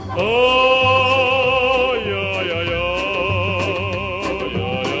Oh, yeah, yeah, yeah.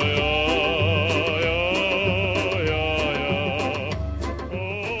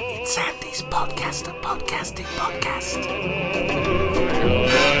 It's Sandy's podcast, a podcasting podcast.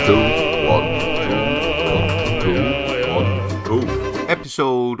 2, 1, 2, 1, 2.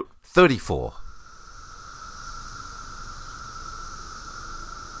 Episode 34.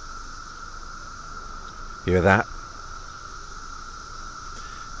 Hear that?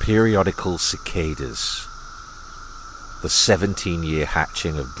 Periodical cicadas. The 17-year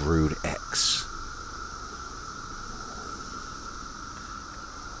hatching of Brood X.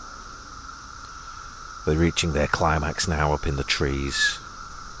 They're reaching their climax now up in the trees.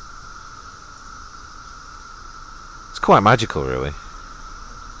 It's quite magical, really.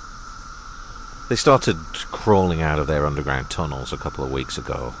 They started crawling out of their underground tunnels a couple of weeks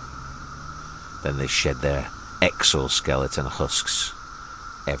ago. Then they shed their exoskeleton husks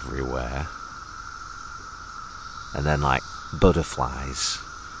everywhere. And then, like butterflies,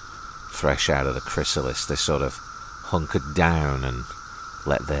 fresh out of the chrysalis, they sort of hunkered down and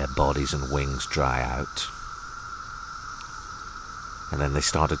let their bodies and wings dry out. And then they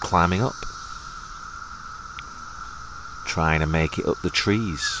started climbing up, trying to make it up the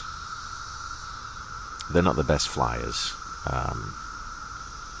trees. They're not the best flyers.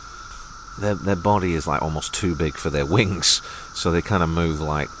 Their body is like almost too big for their wings, so they kind of move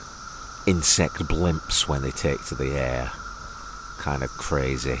like insect blimps when they take to the air. Kind of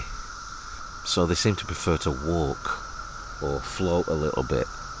crazy. So they seem to prefer to walk or float a little bit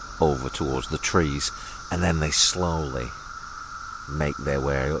over towards the trees, and then they slowly make their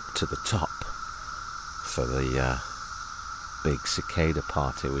way up to the top for the big cicada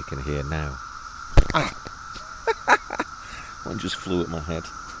party we can hear now. One just flew at my head.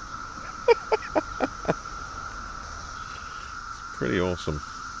 Pretty awesome.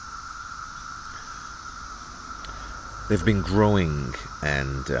 They've been growing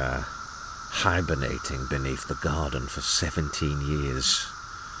and hibernating beneath the garden for 17 years.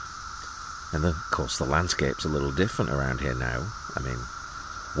 And of course the landscape's a little different around here now. I mean,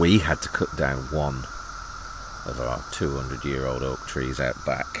 we had to cut down one of our 200-year-old oak trees out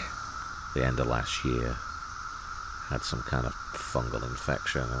back the end of last year. Had some kind of fungal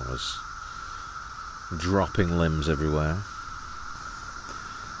infection and was dropping limbs everywhere.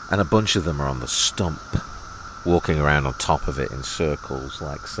 And a bunch of them are on the stump, walking around on top of it in circles,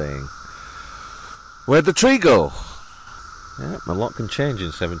 like saying, "Where'd the tree go?" Yeah, a lot can change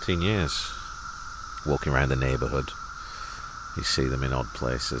in 17 years. Walking around the neighbourhood, you see them in odd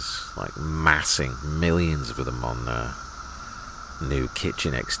places, like massing, millions of them on new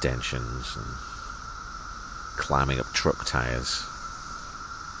kitchen extensions and climbing up truck tyres.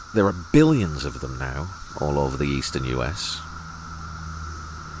 There are billions of them now, all over the eastern US.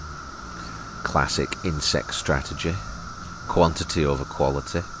 Classic insect strategy, quantity over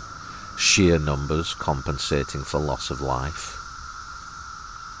quality, sheer numbers compensating for loss of life.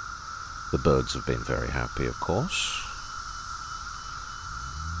 The birds have been very happy, of course.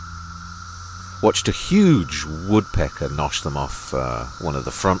 Watched a huge woodpecker nosh them off one of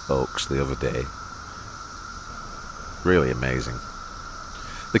the front oaks the other day. Really amazing.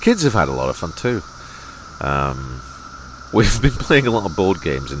 The kids have had a lot of fun too. We've been playing a lot of board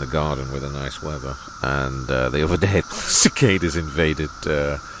games in the garden with the nice weather, and the other day cicadas invaded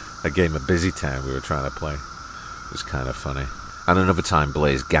a game of Busy Town we were trying to play. It was kind of funny. And another time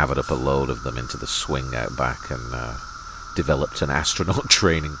Blaze gathered up a load of them into the swing out back and developed an astronaut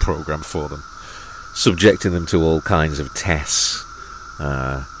training program for them, subjecting them to all kinds of tests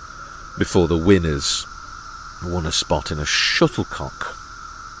before the winners won a spot in a shuttlecock,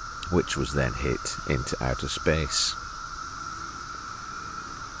 which was then hit into outer space.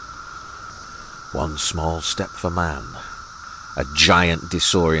 One small step for man. A giant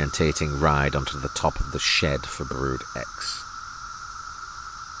disorientating ride onto the top of the shed for Brood X.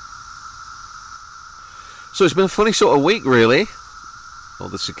 So it's been a funny sort of week, really. All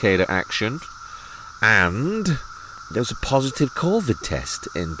the cicada action. And there was a positive COVID test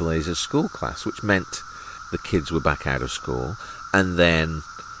in Blaze's school class, which meant the kids were back out of school. And then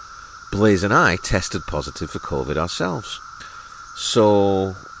Blaze and I tested positive for COVID ourselves.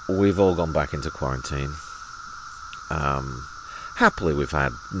 So we've all gone back into quarantine. Happily, we've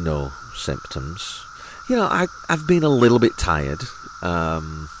had no symptoms. You know, I've been a little bit tired.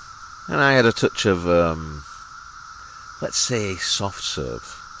 And I had a touch of, let's say, soft serve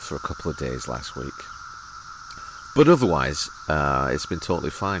for a couple of days last week. But otherwise, it's been totally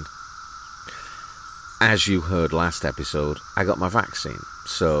fine. As you heard last episode, I got my vaccine.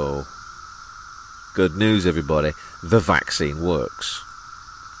 So, good news, everybody. The vaccine works.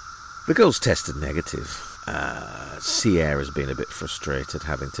 The girls tested negative. Sierra's been a bit frustrated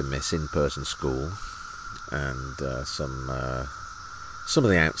having to miss in-person school, and some of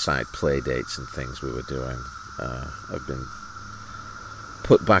the outside play dates and things we were doing have been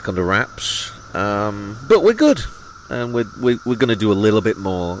put back under wraps. But we're good, and we're going to do a little bit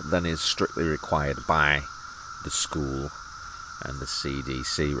more than is strictly required by the school and the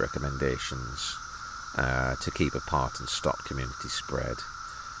CDC recommendations to keep apart and stop community spread.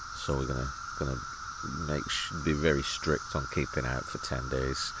 So we're gonna be very strict on keeping out for 10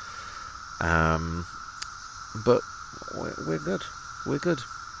 days. But we're good. We're good.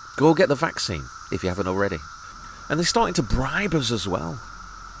 Go get the vaccine if you haven't already. And they're starting to bribe us as well.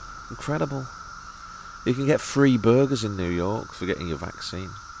 Incredible. You can get free burgers in New York for getting your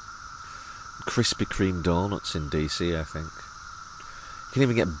vaccine. Krispy Kreme donuts in DC, I think. You can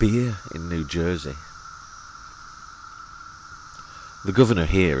even get beer in New Jersey. The governor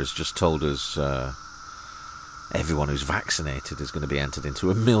here has just told us everyone who's vaccinated is going to be entered into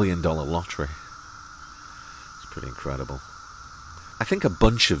 $1 million lottery. It's pretty incredible. I think a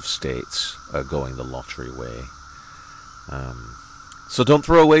bunch of states are going the lottery way. So don't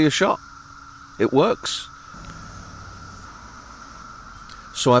throw away your shot. It works.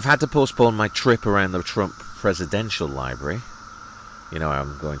 So I've had to postpone my trip around the Trump Presidential Library. You know,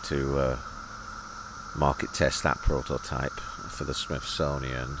 I'm going to market test that prototype for the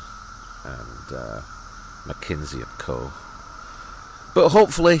Smithsonian and McKinsey & Co. But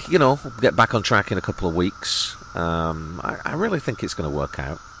hopefully, you know, we'll get back on track in a couple of weeks. I really think it's going to work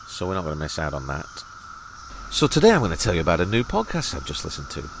out, so we're not going to miss out on that. So today I'm going to tell you about a new podcast I've just listened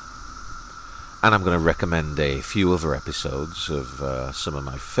to. And I'm going to recommend a few other episodes of some of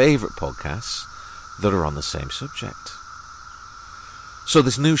my favourite podcasts that are on the same subject. So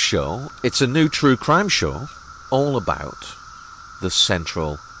this new show, it's a new true crime show all about the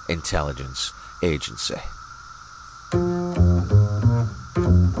Central Intelligence Agency.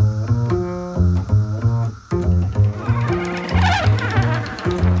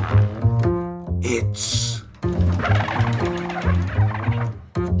 It's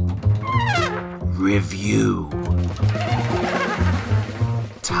review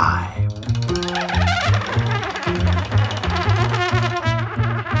time.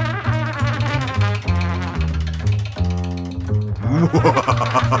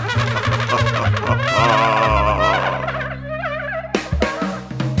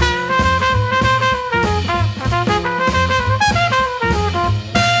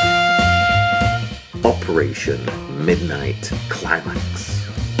 Operation Midnight Climax.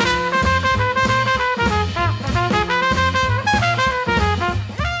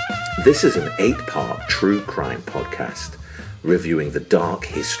 This is an 8-part true crime podcast reviewing the dark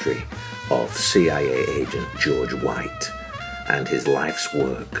history of CIA agent George White and his life's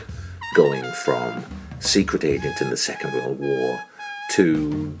work, going from secret agent in the Second World War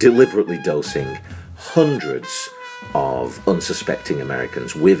to deliberately dosing hundreds of unsuspecting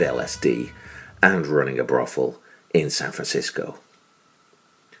Americans with LSD and running a brothel in San Francisco.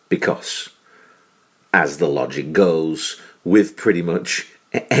 Because, as the logic goes, with pretty much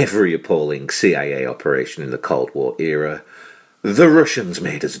every appalling CIA operation in the Cold War era, the Russians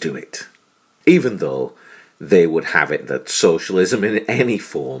made us do it. Even though they would have it that socialism in any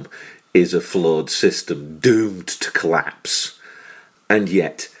form is a flawed system doomed to collapse. And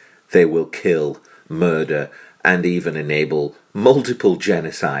yet they will kill, murder, and even enable multiple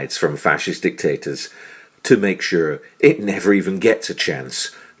genocides from fascist dictators to make sure it never even gets a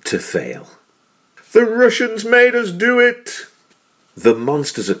chance to fail. The Russians made us do it! The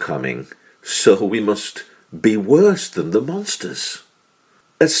monsters are coming, so we must be worse than the monsters.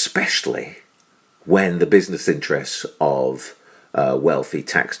 Especially when the business interests of wealthy,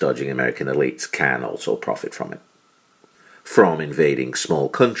 tax-dodging American elites can also profit from it. From invading small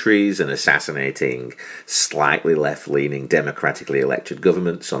countries and assassinating slightly left-leaning democratically elected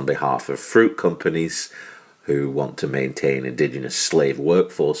governments on behalf of fruit companies who want to maintain indigenous slave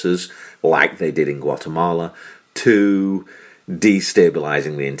workforces, like they did in Guatemala, to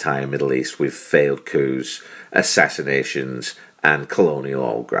destabilizing the entire Middle East with failed coups, assassinations, and colonial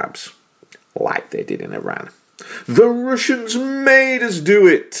oil grabs, like they did in Iran. The Russians made us do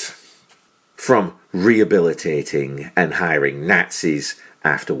it! From rehabilitating and hiring Nazis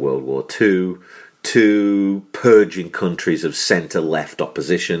after World War II, to purging countries of centre-left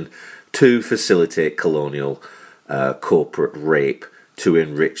opposition, to facilitate colonial corporate rape to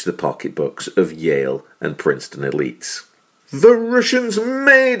enrich the pocketbooks of Yale and Princeton elites. The Russians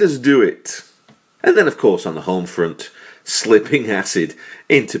made us do it! And then, of course, on the home front, slipping acid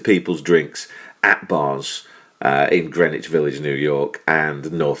into people's drinks at bars in Greenwich Village, New York,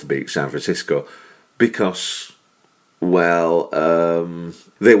 and North Beach, San Francisco, because, well,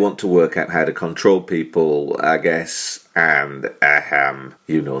 they want to work out how to control people, I guess, and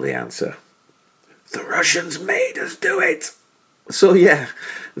you know the answer. The Russians made us do it! So yeah,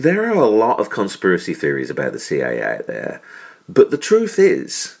 there are a lot of conspiracy theories about the CIA out there, but the truth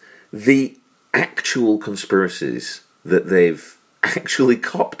is, the actual conspiracies that they've actually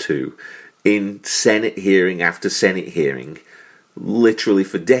copped to in Senate hearing after Senate hearing, literally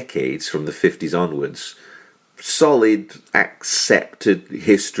for decades from the 50s onwards, solid, accepted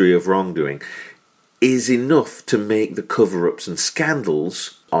history of wrongdoing, is enough to make the cover-ups and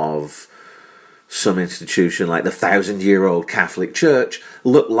scandals of some institution like the 1,000-year-old Catholic Church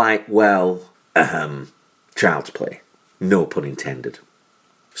look like, well, child's play. No pun intended.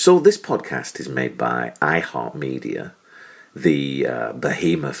 So this podcast is made by iHeartMedia, the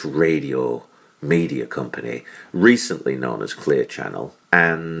behemoth radio media company, recently known as Clear Channel,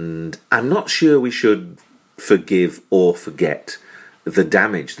 and I'm not sure we should forgive or forget the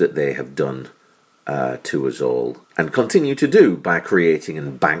damage that they have done to us all, and continue to do by creating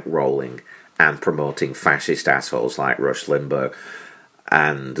and bankrolling and promoting fascist assholes like Rush Limbaugh,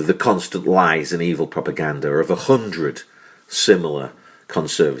 and the constant lies and evil propaganda of 100 similar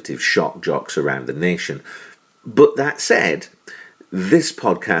conservative shock jocks around the nation. But that said, this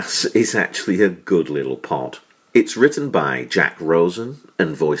podcast is actually a good little pod. It's written by Jack Rosen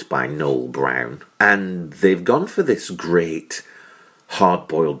and voiced by Noel Brown, and they've gone for this great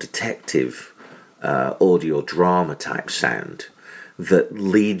hard-boiled detective audio drama type sound that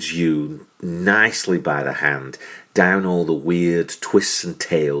leads you nicely by the hand down all the weird twists and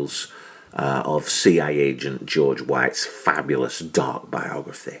tales of CIA agent George White's fabulous dark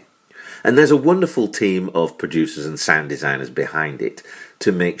biography. And there's a wonderful team of producers and sound designers behind it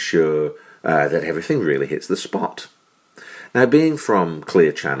to make sure that everything really hits the spot. Now, being from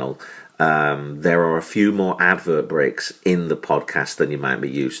Clear Channel, there are a few more advert breaks in the podcast than you might be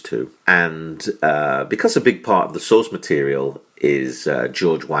used to. And because a big part of the source material is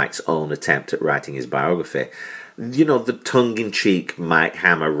George White's own attempt at writing his biography, you know, the tongue-in-cheek Mike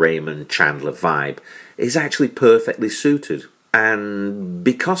Hammer, Raymond Chandler vibe is actually perfectly suited. And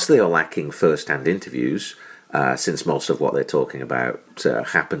because they are lacking first-hand interviews, since most of what they're talking about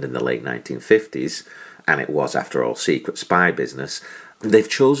happened in the late 1950s, and it was, after all, secret spy business, they've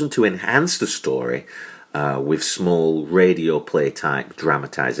chosen to enhance the story with small radio play-type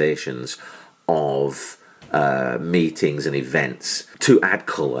dramatizations of meetings and events to add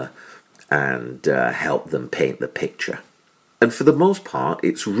colour and help them paint the picture. And for the most part,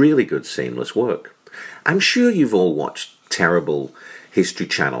 it's really good seamless work. I'm sure you've all watched terrible History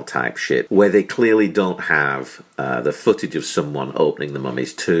Channel type shit where they clearly don't have the footage of someone opening the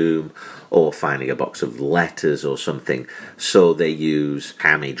mummy's tomb or finding a box of letters or something, so they use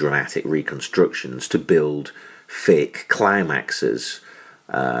hammy dramatic reconstructions to build fake climaxes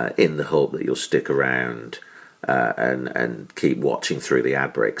in the hope that you'll stick around and keep watching through the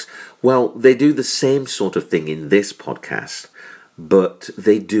ad breaks. Well, they do the same sort of thing in this podcast, but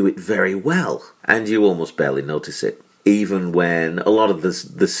they do it very well, and you almost barely notice it, even when a lot of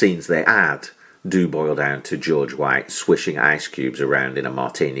the scenes they add do boil down to George White swishing ice cubes around in a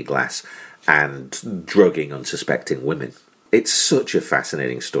martini glass and drugging unsuspecting women. It's such a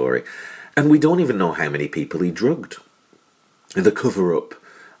fascinating story, and we don't even know how many people he drugged. The cover-up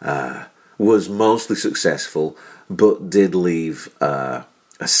was mostly successful, but did leave a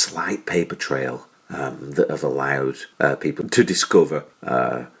slight paper trail that have allowed people to discover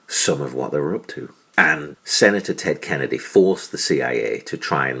some of what they were up to. And Senator Ted Kennedy forced the CIA to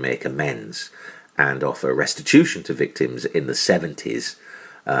try and make amends and offer restitution to victims in the 70s,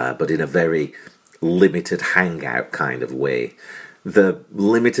 but in a very limited hangout kind of way. The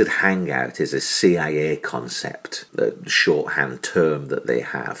limited hangout is a CIA concept, a shorthand term that they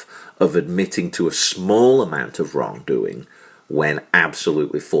have, of admitting to a small amount of wrongdoing when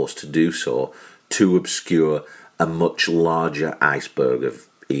absolutely forced to do so to obscure a much larger iceberg of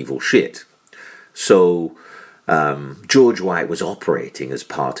evil shit. So George White was operating as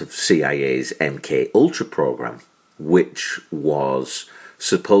part of CIA's MK Ultra program, which was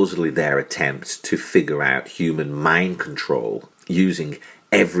supposedly their attempt to figure out human mind control using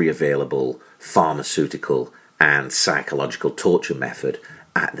every available pharmaceutical and psychological torture method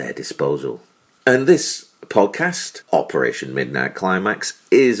at their disposal. And this podcast, Operation Midnight Climax,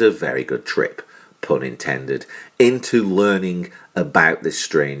 is a very good trip, pun intended, into learning about this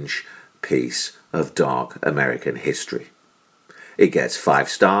strange piece of dark American history. It gets 5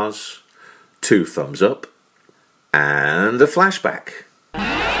 stars, 2 thumbs up, and a flashback.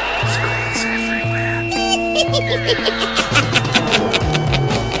 Screens everywhere.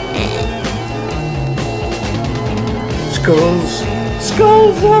 Skulls!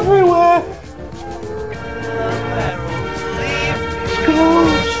 Skulls everywhere!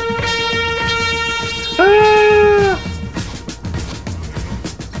 Skulls! Ah!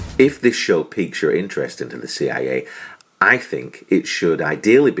 If this show piques your interest into the CIA, I think it should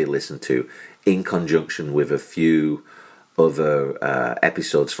ideally be listened to in conjunction with a few other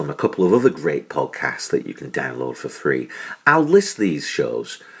episodes from a couple of other great podcasts that you can download for free. I'll list these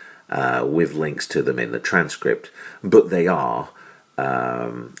shows with links to them in the transcript, but they are,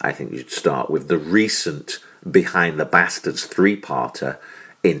 I think you should start with the recent Behind the Bastards 3-parter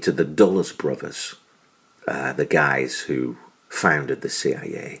into the Dulles brothers, the guys who founded the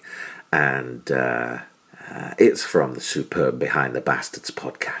CIA, and it's from the superb Behind the Bastards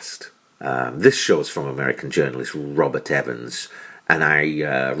podcast. This show is from American journalist Robert Evans, and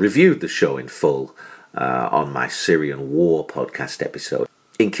I reviewed the show in full on my Syrian War podcast episode.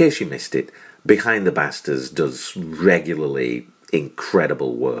 In case you missed it, Behind the Bastards does regularly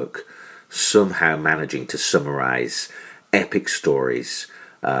incredible work, somehow managing to summarize epic stories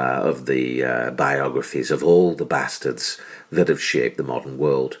of the biographies of all the bastards that have shaped the modern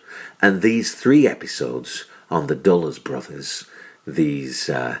world. And these 3 episodes on the Dulles brothers, these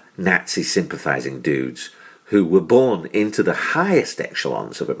Nazi sympathizing dudes who were born into the highest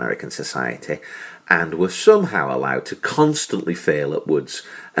echelons of American society and were somehow allowed to constantly fail upwards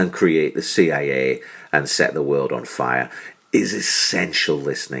and create the CIA and set the world on fire, is essential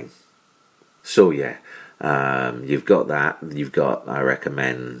listening. So yeah, you've got that. You've got, I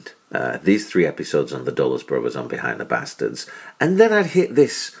recommend, these 3 episodes on the Dulles brothers on Behind the Bastards. And then I'd hit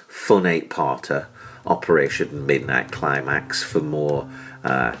this fun 8-parter, Operation Midnight Climax, for more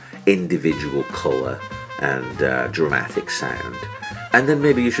individual colour and dramatic sound. And then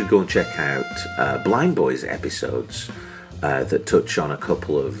maybe you should go and check out Blind Boys episodes that touch on a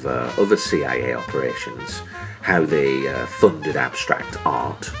couple of other CIA operations, how they funded abstract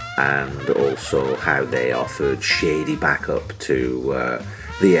art, and also how they offered shady backup to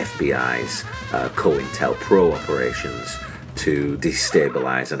the FBI's COINTELPRO operations to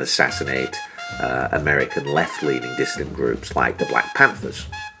destabilise and assassinate American left-leaning dissident groups like the Black Panthers.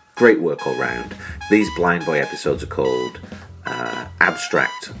 Great work all round. These Blind Boy episodes are called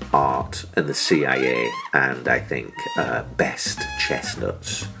Abstract Art and the CIA, and I think Best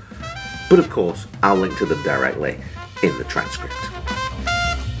Chestnuts. But of course, I'll link to them directly in the transcript.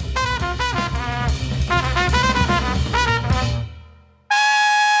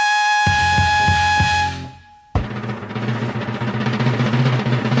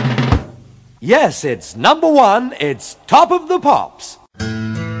 Yes, it's number 1. It's Top of the Pops.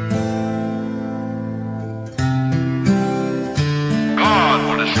 God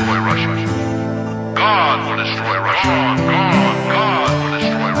will destroy Russia. God will destroy Russia. God will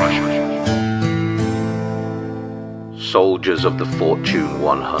destroy Russia. Soldiers of the Fortune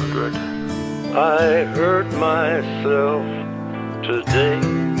 100. I hurt myself today.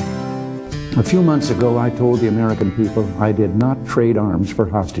 A few months ago, I told the American people I did not trade arms for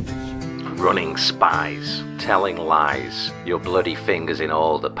hostages. Running spies, telling lies, your bloody fingers in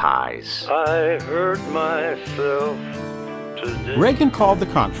all the pies. I hurt myself today. Reagan called the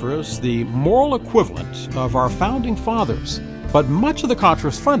Contras the moral equivalent of our founding fathers, but much of the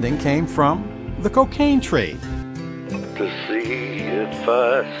Contras funding came from the cocaine trade. To see if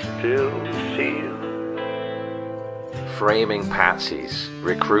I still feel. Framing patsies,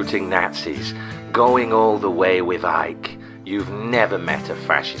 recruiting Nazis, going all the way with Ike. You've never met a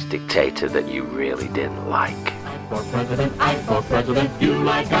fascist dictator that you really didn't like. I'm for president, you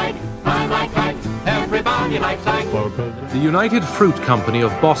like Ike, I like Ike, everybody likes Ike. The United Fruit Company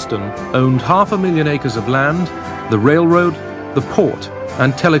of Boston owned 500,000 acres of land, the railroad, the port,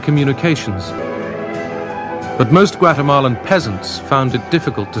 and telecommunications. But most Guatemalan peasants found it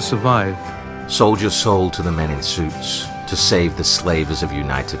difficult to survive. Soldiers sold to the men in suits to save the slavers of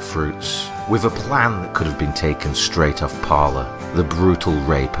United Fruits, with a plan that could have been taken straight off Parler, the brutal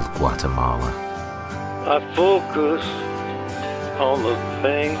rape of Guatemala. I focus on the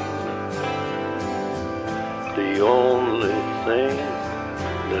thing, the only thing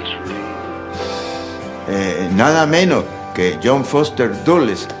that's real. Nada menos que John Foster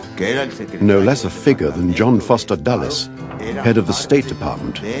Dulles, que era el secretario. No less a figure than John Foster Dulles, head of the State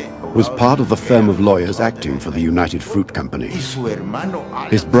Department, was part of the firm of lawyers acting for the United Fruit Company. His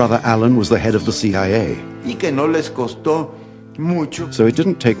brother Alan was the head of the CIA. So it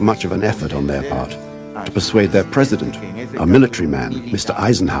didn't take much of an effort on their part to persuade their president, a military man, Mr.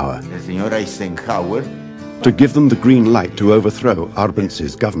 Eisenhower, to give them the green light to overthrow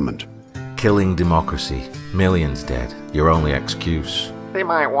Arbentz's government. Killing democracy, millions dead, your only excuse. They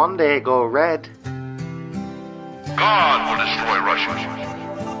might one day go red. God will destroy Russia.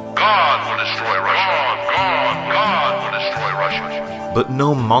 God will destroy Russia. God will destroy Russia. But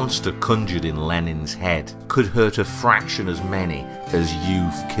no monster conjured in Lenin's head could hurt a fraction as many as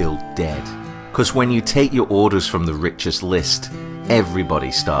you've killed dead. 'Cause when you take your orders from the richest list,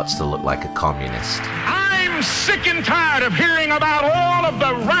 everybody starts to look like a communist. I'm sick and tired of hearing about all of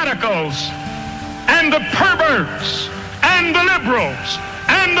the radicals and the perverts and the liberals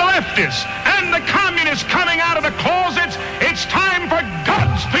and the leftists and the communists coming out of the closets. It's time for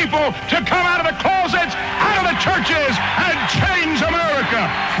God's people to come out of the closets, out of the churches, and change America.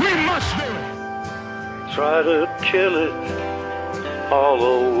 We must do it. Try to kill it all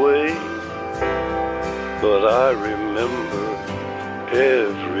away, but I remember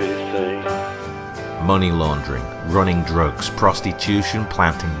everything. Money laundering, running drugs, prostitution,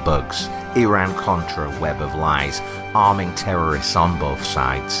 planting bugs, Iran-Contra web of lies, arming terrorists on both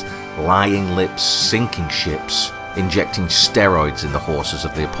sides, lying lips, sinking ships, injecting steroids in the horses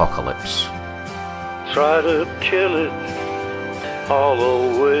of the apocalypse. Try to kill it all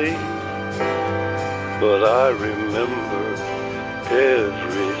away, but I remember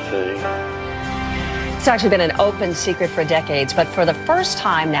everything. It's actually been an open secret for decades, but for the first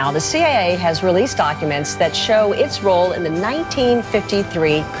time now, the CIA has released documents that show its role in the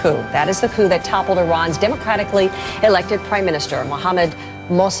 1953 coup. That is the coup that toppled Iran's democratically elected Prime Minister. Mohammad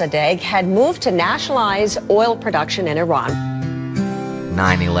Mossadegh had moved to nationalize oil production in Iran.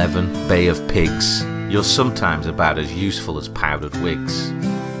 9/11, Bay of Pigs. You're sometimes about as useful as powdered wigs.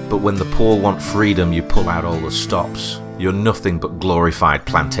 But when the poor want freedom, you pull out all the stops. You're nothing but glorified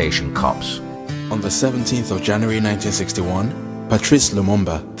plantation cops. On the 17th of January 1961, Patrice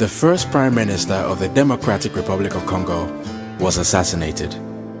Lumumba, the first Prime Minister of the Democratic Republic of Congo, was assassinated.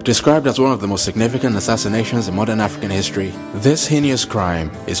 Described as one of the most significant assassinations in modern African history, this heinous crime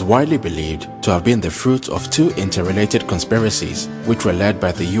is widely believed to have been the fruit of two interrelated conspiracies which were led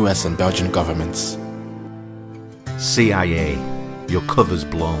by the US and Belgian governments. CIA, your cover's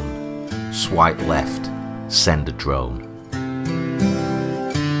blown. Swipe left, send a drone.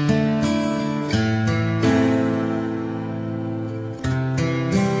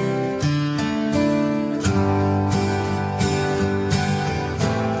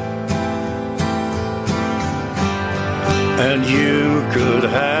 And you could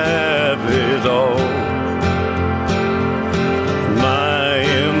have it all. My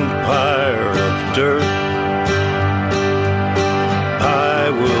empire of dirt, I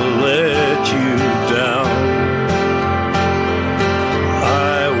will let you down.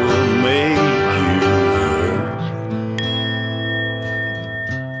 I will make you hurt.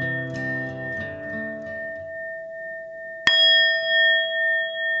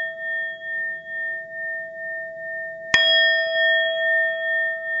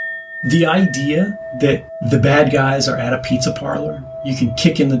 The idea that the bad guys are at a pizza parlor, you can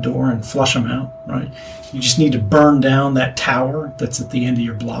kick in the door and flush them out, right? You just need to burn down that tower that's at the end of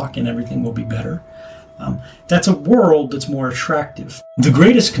your block and everything will be better. That's a world that's more attractive. The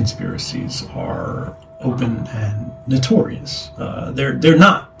greatest conspiracies are open and notorious. They're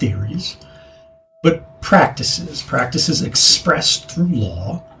not theories, but practices expressed through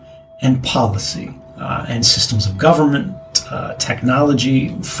law and policy and systems of government, technology,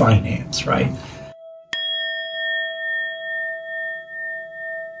 finance, right?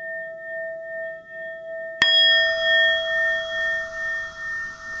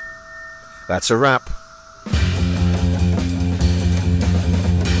 That's a wrap.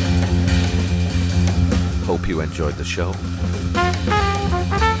 Hope you enjoyed the show.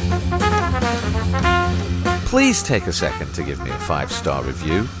 Please take a second to give me a 5-star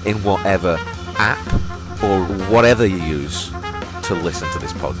review in whatever app or whatever you use to listen to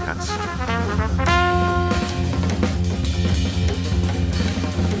this podcast.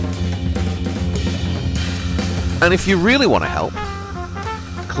 And if you really want to help,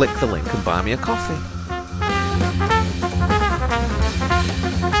 click the link and buy me a coffee.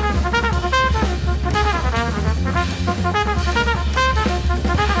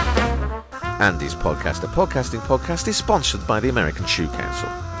 Andy's Podcast, a podcasting podcast, is sponsored by the American Shoe Council,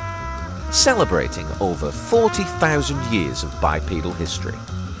 celebrating over 40,000 years of bipedal history.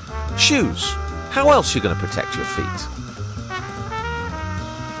 Shoes. How else are you going to protect your feet?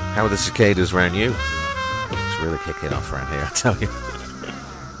 How are the cicadas around you? It's really kicking off around here, I tell you.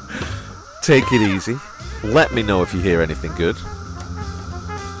 Take it easy. Let me know if you hear anything good.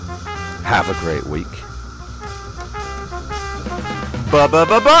 Have a great week.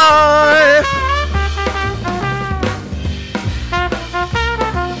 Bye-bye-bye-bye!